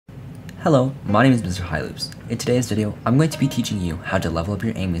Hello, my name is Mr. Highloops. In today's video, I'm going to be teaching you how to level up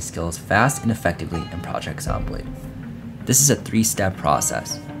your aiming skills fast and effectively in Project Zomboid. This is a 3-step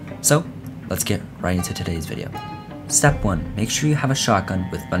process. So, let's get right into today's video. Step 1. Make sure you have a shotgun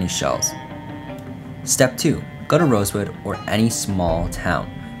with bunny shells. Step 2. Go to Rosewood or any small town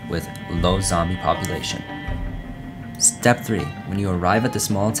with low zombie population. Step 3. When you arrive at the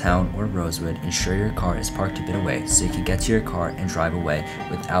small town or Rosewood, ensure your car is parked a bit away so you can get to your car and drive away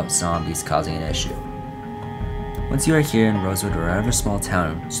without zombies causing an issue. Once you are here in Rosewood or whatever small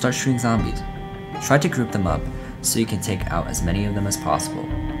town, start shooting zombies. Try to group them up so you can take out as many of them as possible.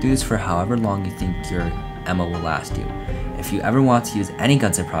 Do this for however long you think your ammo will last you. If you ever want to use any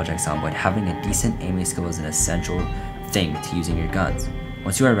guns in Project Zomboid, having a decent aiming skill is an essential thing to using your guns.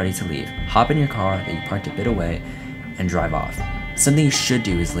 Once you are ready to leave, hop in your car that you parked a bit away and drive off. Something you should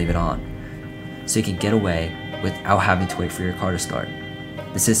do is leave it on, so you can get away without having to wait for your car to start.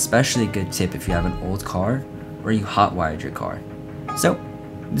 This is especially a good tip if you have an old car or you hotwired your car. So,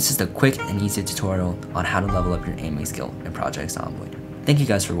 this is the quick and easy tutorial on how to level up your aiming skill in Project Zomboid. Thank you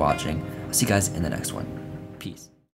guys for watching. I'll see you guys in the next one. Peace.